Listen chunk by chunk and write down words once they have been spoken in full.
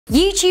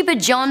YouTuber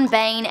John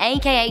Bain,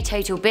 aka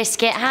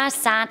TOTALBISCUIT, has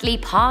sadly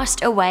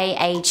passed away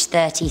aged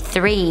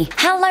 33.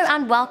 Hello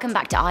and welcome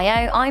back to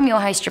IO. I'm your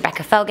host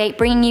Rebecca Felgate,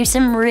 bringing you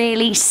some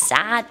really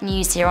sad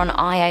news here on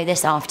IO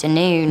this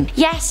afternoon.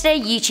 Yesterday,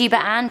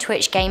 YouTuber and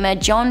Twitch gamer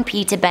John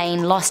Peter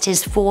Bain lost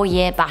his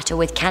 4-year battle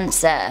with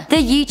cancer. The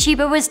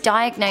YouTuber was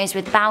diagnosed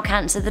with bowel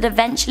cancer that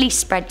eventually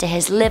spread to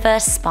his liver,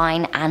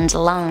 spine and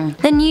lung.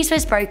 The news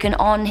was broken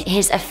on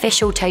his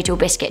official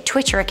TOTALBISCUIT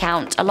Twitter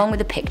account along with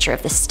a picture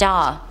of the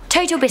star.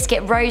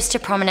 TOTALBISCUIT rose to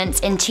prominence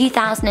in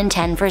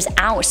 2010 for his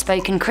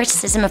outspoken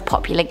criticism of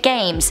popular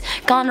games,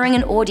 garnering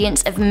an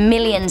audience of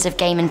millions of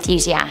game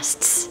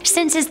enthusiasts.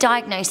 Since his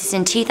diagnosis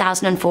in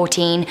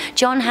 2014,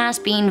 John has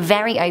been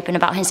very open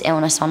about his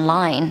illness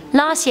online.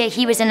 Last year,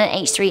 he was in an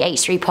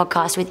H3H3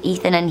 podcast with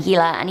Ethan and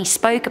Gila, and he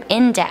spoke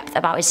in depth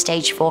about his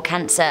stage 4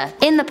 cancer.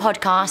 In the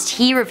podcast,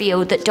 he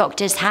revealed that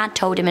doctors had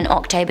told him in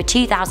October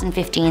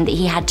 2015 that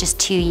he had just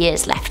 2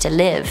 years left to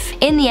live.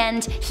 In the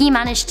end, he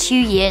managed 2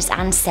 years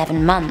and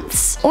 7 months.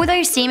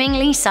 Although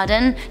seemingly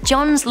sudden,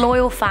 John's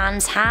loyal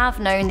fans have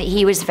known that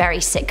he was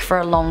very sick for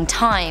a long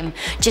time.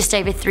 Just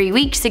over 3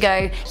 weeks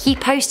ago, he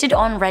posted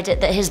on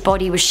Reddit that his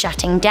body was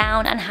shutting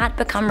down and had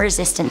become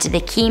resistant to the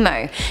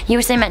chemo. He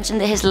also mentioned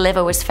that his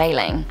liver was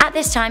failing. At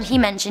this time, he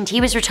mentioned he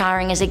was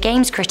retiring as a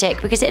games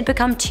critic because it had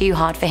become too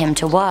hard for him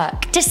to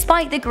work.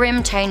 Despite the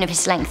grim tone of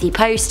his lengthy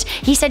post,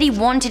 he said he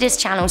wanted his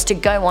channels to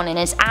go on in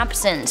his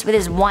absence, with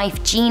his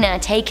wife Gina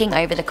taking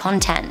over the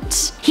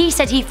content. He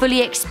said he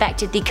fully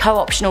expected the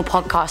co-optional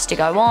podcast to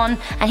go on,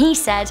 and he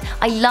said,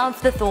 "I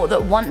love the thought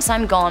that once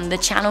I'm gone, the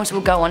channels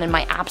will go on in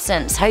my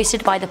absence,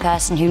 hosted by the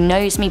person who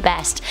knows me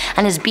best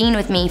and has been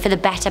with me for the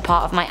better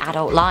part of my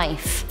adult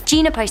life."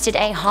 Gina posted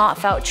a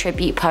heartfelt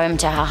tribute poem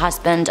to her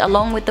husband,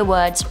 along with the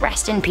words,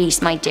 "Rest in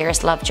peace, my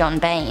dearest love, John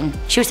Bain."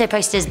 She also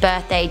posted his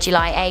birthday,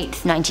 July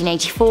 8th,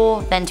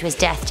 1984, then to his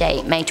death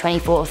date, May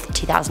 24th,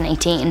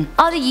 2018.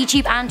 Other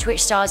YouTube and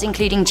Twitch stars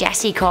including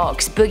Jesse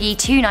Cox,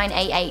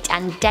 Boogie2988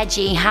 and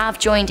Deji have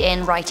joined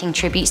in writing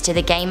tributes to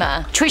the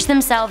gamer. Twitch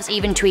themselves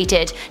even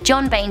tweeted,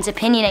 "John Bain's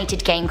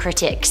opinionated game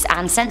critics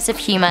and sense of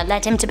humour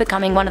led him to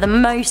becoming one of the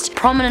most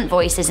prominent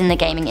voices in the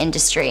gaming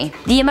industry.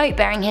 The emote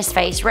bearing his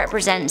face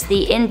represents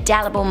the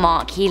indelible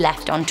mark he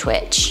left on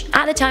Twitch."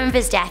 At the time of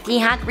his death, he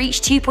had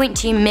reached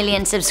 2.2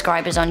 million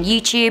subscribers on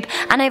YouTube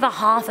and over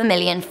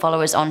 500,000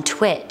 followers on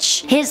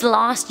Twitch. His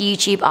last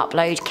YouTube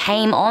upload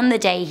came on the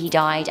day he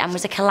died and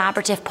was a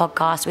collaborative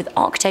podcast with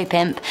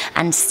Octopimp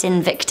and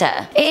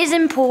Sinvictor. It is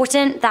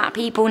important that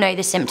people know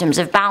the symptoms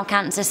of bowel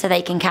cancer so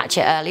they can catch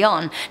it early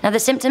on. Now, the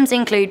symptoms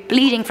include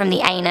bleeding from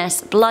the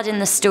anus, blood in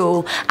the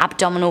stool,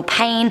 abdominal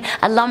pain,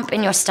 a lump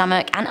in your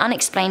stomach, and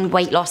unexplained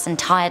weight loss and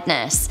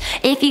tiredness.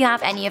 If you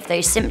have any of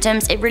those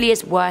symptoms, it really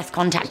is worth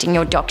contacting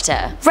your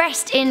doctor.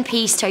 Rest in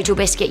peace,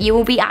 TOTALBISCUIT. You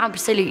will be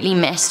absolutely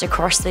missed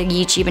across the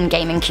YouTube and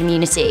gaming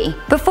community.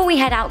 Before we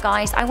head out,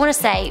 guys, I want to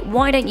say,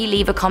 why don't you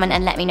leave a comment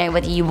and let me know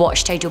whether you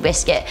watched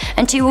TOTALBISCUIT?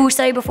 And two,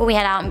 also, before we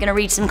head out, I'm going to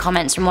read some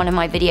comments from one of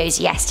my videos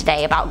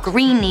yesterday about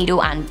Green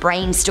Needle and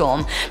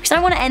Brainstorm, because I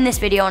want to end this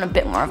video on a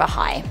bit more of a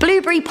high.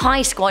 Blueberry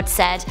Pie Squad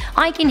said,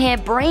 "I can hear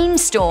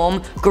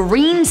Brainstorm,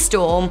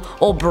 Greenstorm,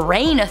 or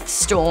Braineth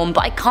Storm,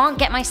 but I can't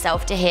get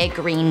myself to hear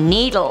Green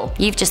Needle."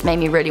 You've just made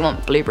me really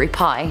want blueberry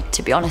pie,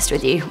 to be honest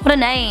with you. What a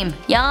name.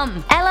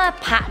 Yum. Ella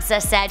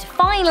Patzer said,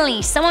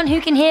 "Finally, someone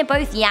who can hear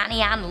both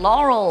Yanni and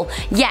Laurel."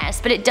 Yes,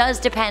 but it does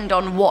depend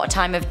on what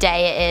time of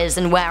day it is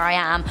and where I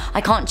am.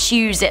 I can't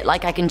choose it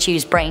like I can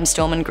choose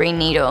Brainstorm and Green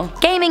Needle.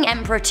 Gaming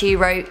Emperor 2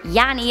 wrote,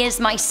 "Yanni is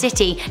my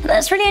city." And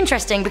that's really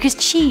interesting because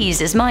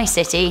cheese is my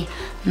city.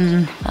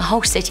 A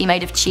whole city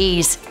made of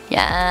cheese.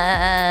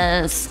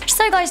 Yes.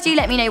 So guys, do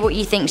let me know what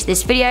you think to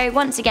this video.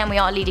 Once again, we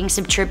are leading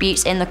some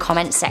tributes in the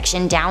comments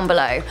section down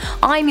below.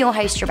 I'm your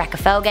host Rebecca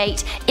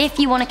Felgate. If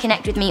you want to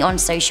connect with me on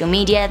social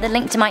media, the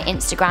link to my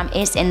Instagram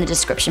is in the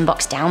description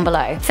box down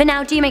below. For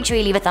now, do make sure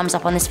you leave a thumbs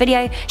up on this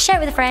video, share it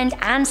with a friend,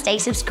 and stay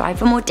subscribed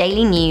for more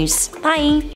daily news. Bye!